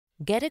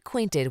Get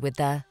acquainted with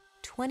the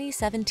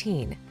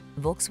 2017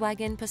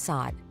 Volkswagen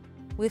Passat.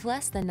 With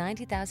less than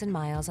 90,000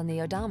 miles on the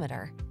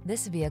odometer,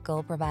 this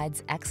vehicle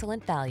provides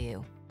excellent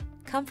value.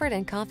 Comfort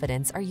and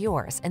confidence are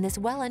yours in this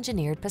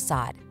well-engineered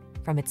Passat.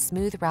 From its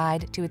smooth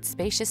ride to its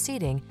spacious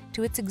seating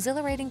to its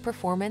exhilarating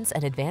performance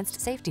and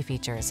advanced safety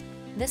features,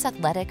 this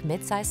athletic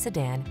midsize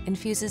sedan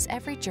infuses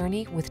every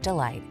journey with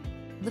delight.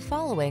 The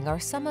following are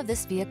some of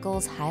this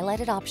vehicle's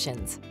highlighted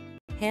options: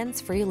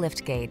 hands-free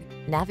liftgate,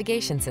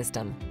 navigation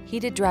system,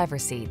 heated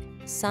driver's seat,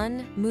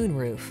 sun,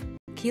 moonroof,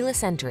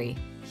 keyless entry,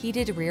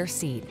 heated rear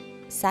seat,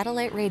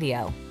 satellite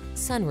radio,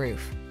 sunroof,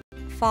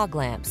 fog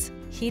lamps,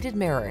 heated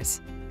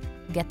mirrors.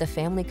 Get the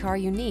family car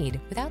you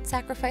need without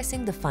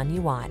sacrificing the fun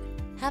you want.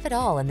 Have it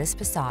all in this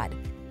Passat.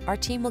 Our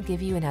team will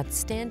give you an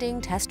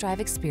outstanding test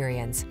drive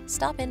experience.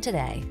 Stop in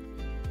today.